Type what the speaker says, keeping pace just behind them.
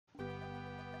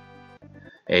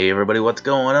Hey everybody, what's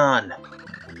going on?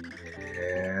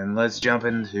 And let's jump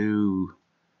into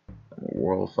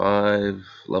World 5,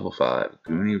 Level 5,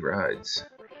 Goonie Rides.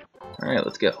 Alright,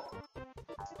 let's go.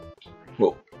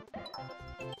 Whoa.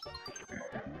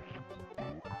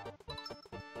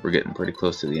 We're getting pretty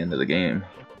close to the end of the game.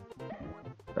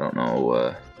 I don't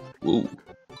know, whoa.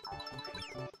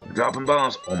 I'm dropping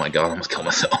bombs! Oh my god, I almost killed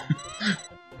myself.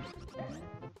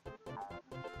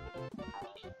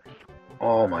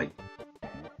 Oh my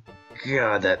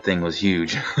god, that thing was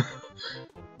huge.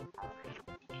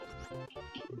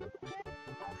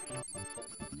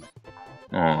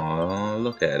 Aw,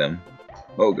 look at him.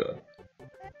 Oh god.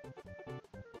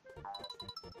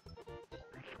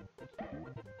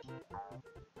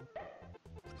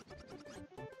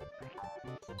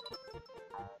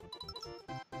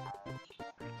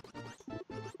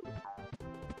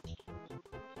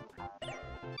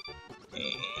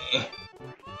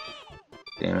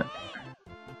 Damn it.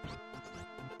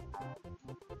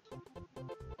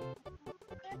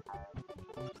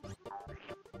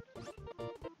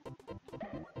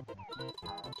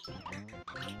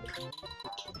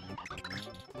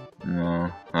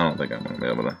 No, I don't think I'm gonna be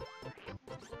able to.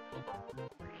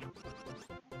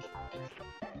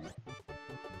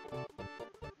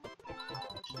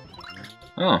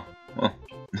 Oh, well,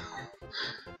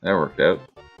 that worked out.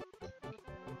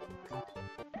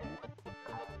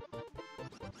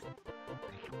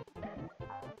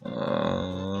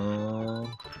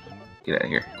 Get out of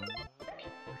here.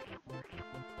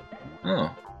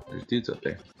 Oh, there's dudes up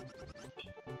there.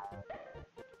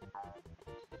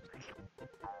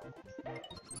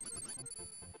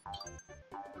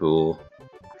 Cool.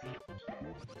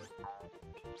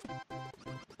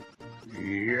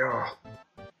 Yeah.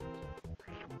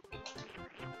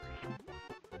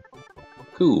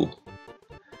 Cool.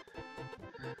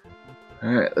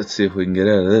 Alright, let's see if we can get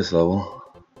out of this level.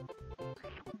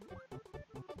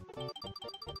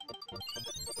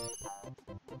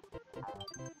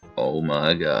 Oh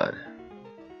my god.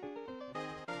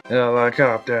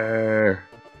 Helicopter!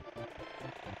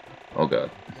 Oh god.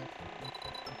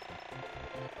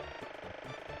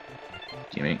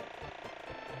 Gimme.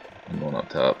 I'm going up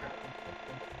top.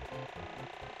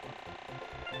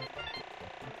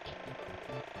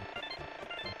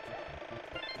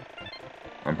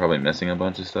 I'm probably missing a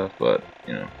bunch of stuff, but,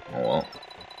 you know, oh well.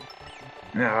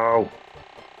 No!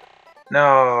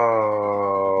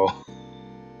 No!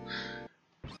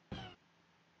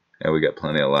 Yeah, we got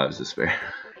plenty of lives to spare.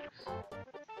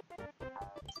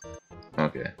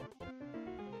 Okay.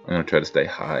 I'm gonna try to stay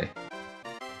high.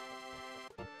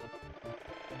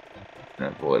 And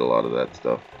avoid a lot of that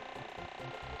stuff.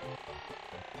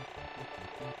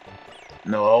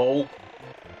 No!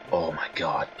 Oh my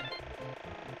god.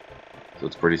 So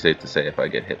it's pretty safe to say if I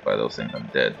get hit by those things, I'm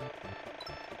dead.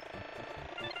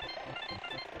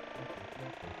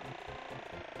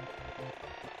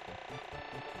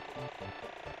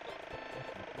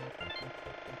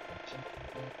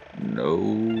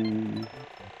 No.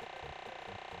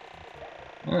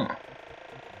 Oh.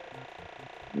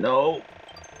 No.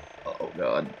 Oh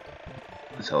god.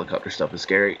 This helicopter stuff is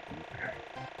scary.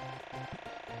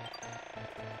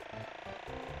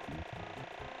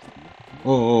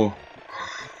 Oh.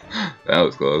 That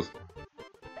was close.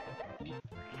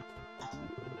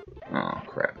 Oh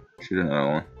crap. Shoot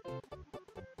another one.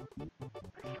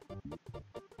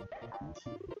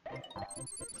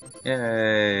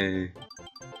 Yay!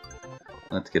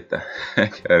 Let's get the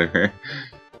heck out of here.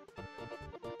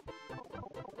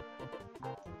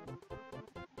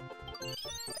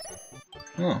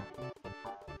 Oh.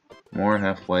 More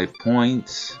halfway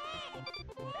points.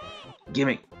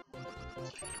 Gimme!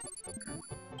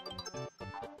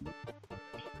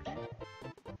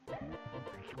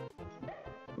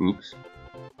 Oops.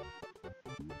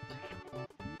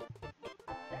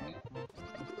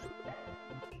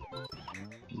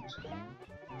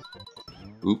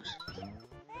 Oops.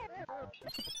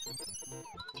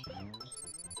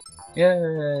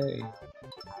 Yay!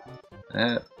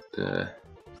 That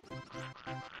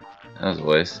was a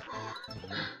waste.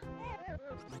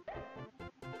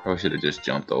 Probably should have just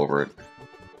jumped over it.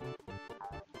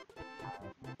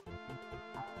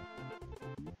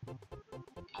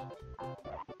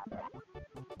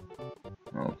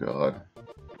 Oh god.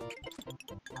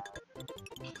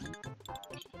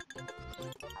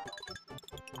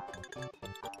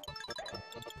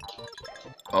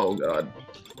 Oh god.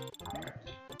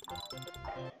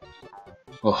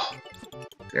 Oh,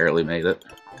 barely made it.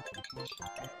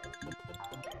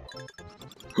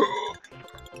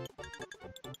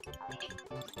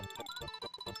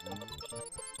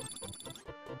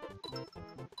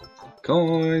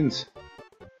 Coins!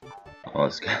 Oh,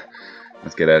 let's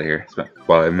get out of here. Spent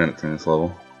 5 minutes in this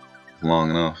level. It's long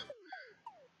enough.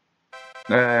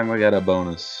 And we got a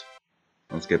bonus.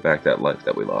 Let's get back that life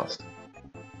that we lost.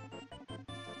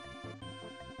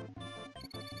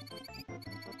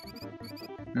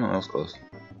 No, that was close.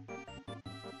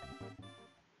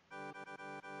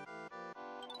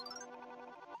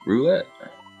 Roulette.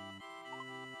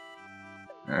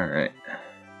 Alright.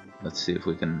 Let's see if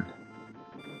we can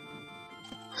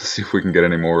get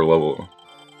any more level.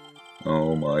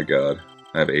 Oh my god.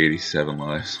 I have 87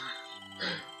 lives.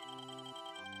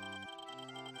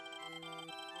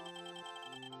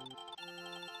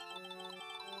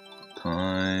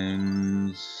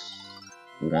 Times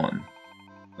 1.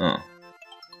 Oh.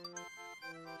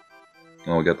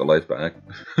 Oh, we got the life back.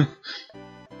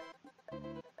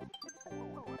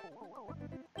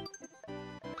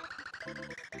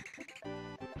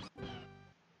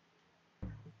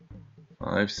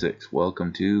 5-6.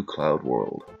 Welcome to Cloud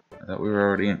World. I thought we were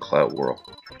already in Cloud World.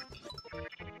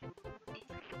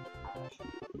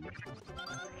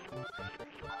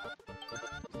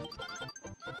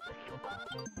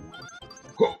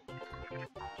 Whoa.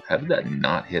 How did that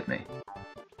not hit me?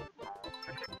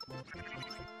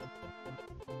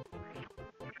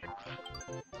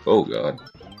 Oh god.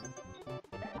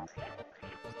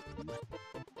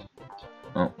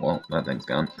 Oh, well, that thing's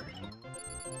gone.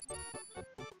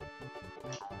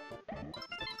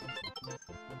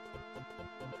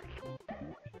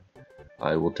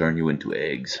 I will turn you into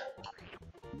eggs.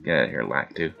 Get out of here,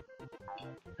 Lactu.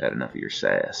 Had enough of your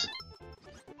sass.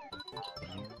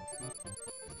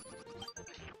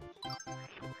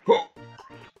 Oh,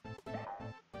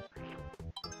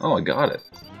 oh, I got it.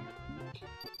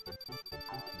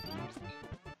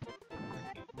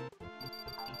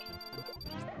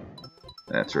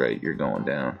 That's right, you're going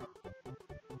down.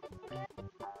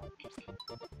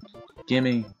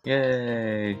 Gimme!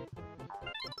 Yay!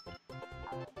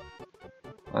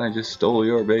 I just stole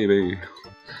your baby.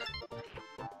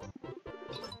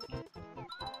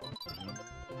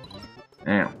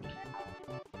 Ow.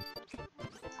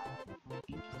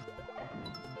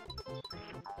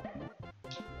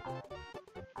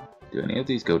 Do any of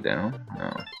these go down?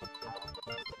 No.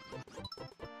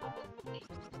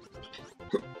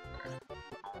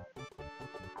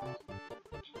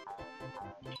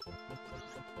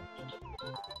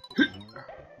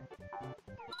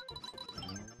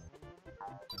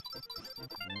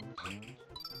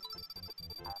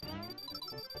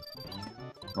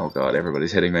 Oh god,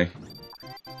 everybody's hitting me.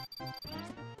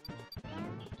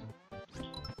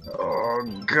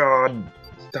 Oh god,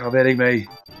 stop hitting me.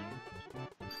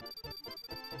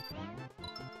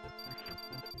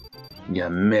 You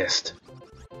missed.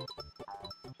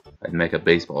 I'd make a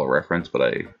baseball reference, but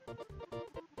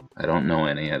I don't know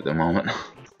any at the moment.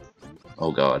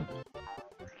 Oh god.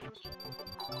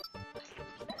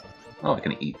 Oh, I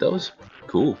can eat those?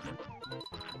 Cool.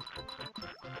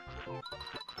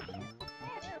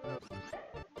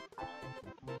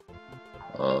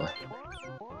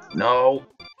 No!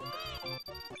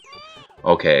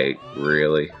 Okay,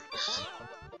 really?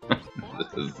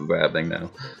 This is happening now.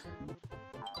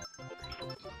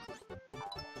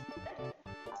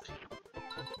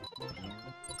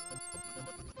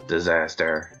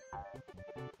 Disaster.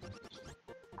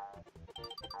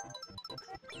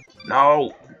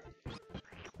 No!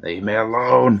 Leave me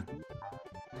alone!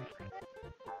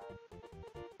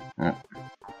 Oh.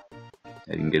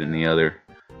 I didn't get any other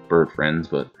bird friends,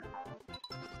 but...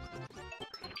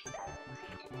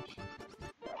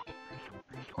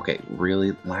 Okay,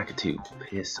 really? Lakitu,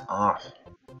 piss off.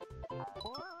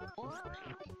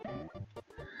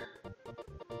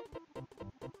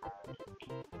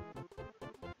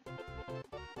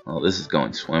 Well, this is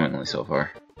going swimmingly so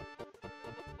far.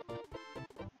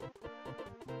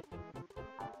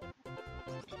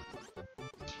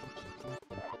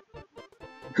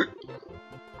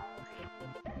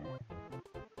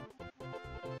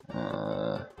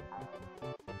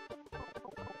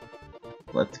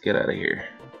 Let's get out of here.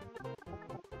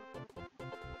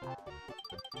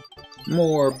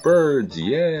 More birds,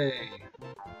 yay!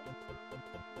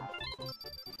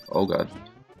 Oh god.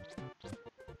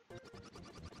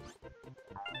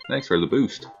 Thanks for the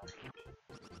boost.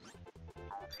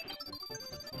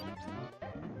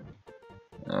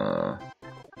 Oh,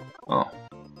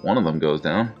 one of them goes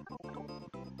down.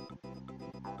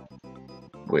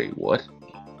 Wait, what?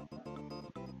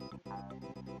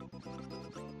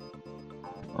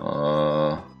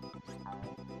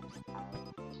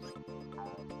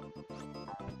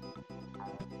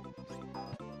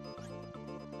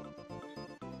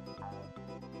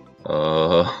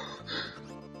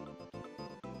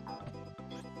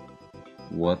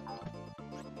 What?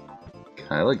 Can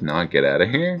I, like, not get out of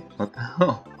here? What the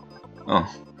hell?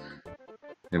 Oh.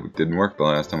 It didn't work the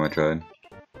last time I tried.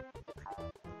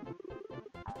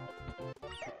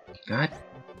 God.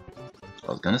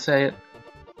 I was gonna say it.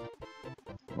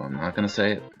 Well, I'm not gonna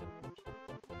say it.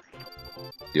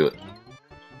 Do it.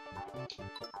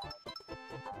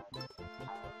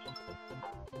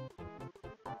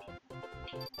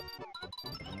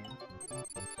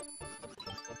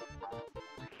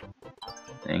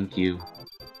 Thank you.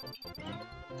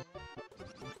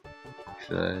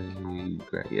 Should I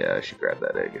grab? Yeah, I should grab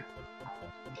that egg.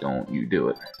 Don't you do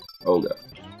it. Oh god.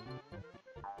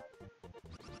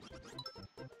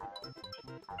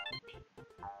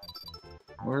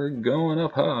 We're going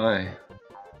up high.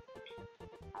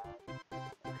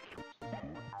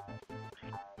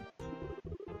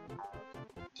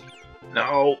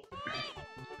 No!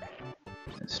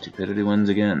 Stupidity wins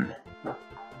again.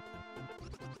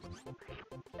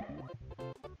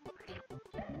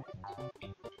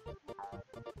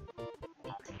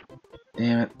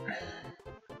 Damn it.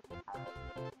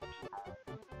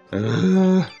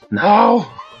 No!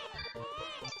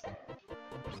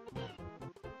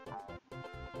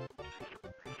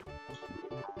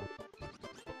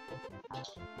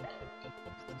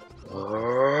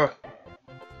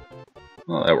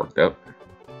 Well, that worked out.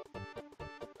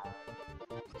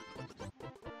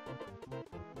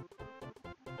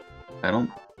 I don't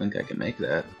think I can make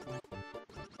that.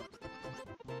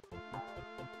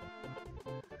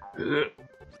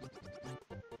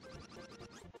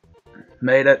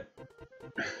 Made it.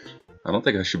 I don't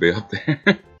think I should be up there.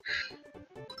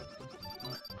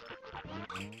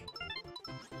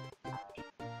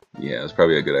 Yeah, it's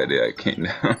probably a good idea I came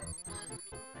down.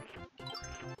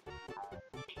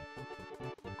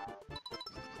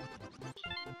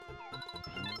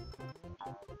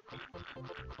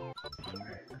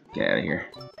 Get out of here.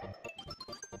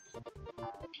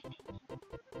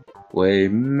 We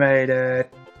made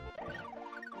it.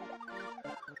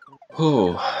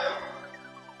 Oh.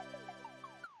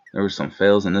 There were some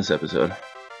fails in this episode.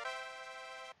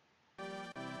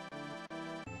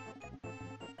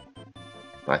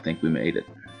 But I think we made it.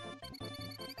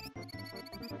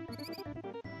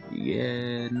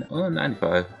 Yeah, oh,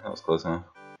 95. That was close enough.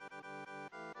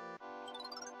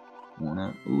 One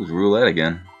up. Ooh, it's roulette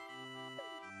again.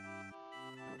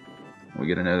 We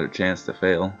get another chance to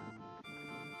fail.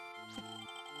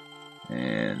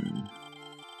 And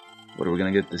what are we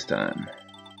gonna get this time?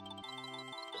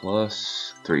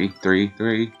 Plus 3, 3,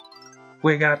 3.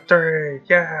 We got 3!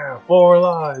 Yeah! 4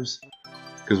 lives!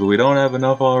 Because we don't have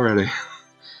enough already.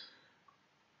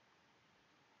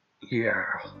 Yeah.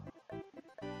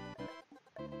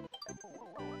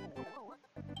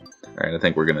 Alright, I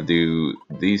think we're gonna do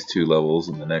these 2 levels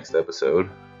in the next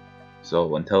episode.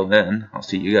 So until then, I'll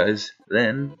see you guys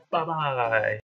then. Bye-bye!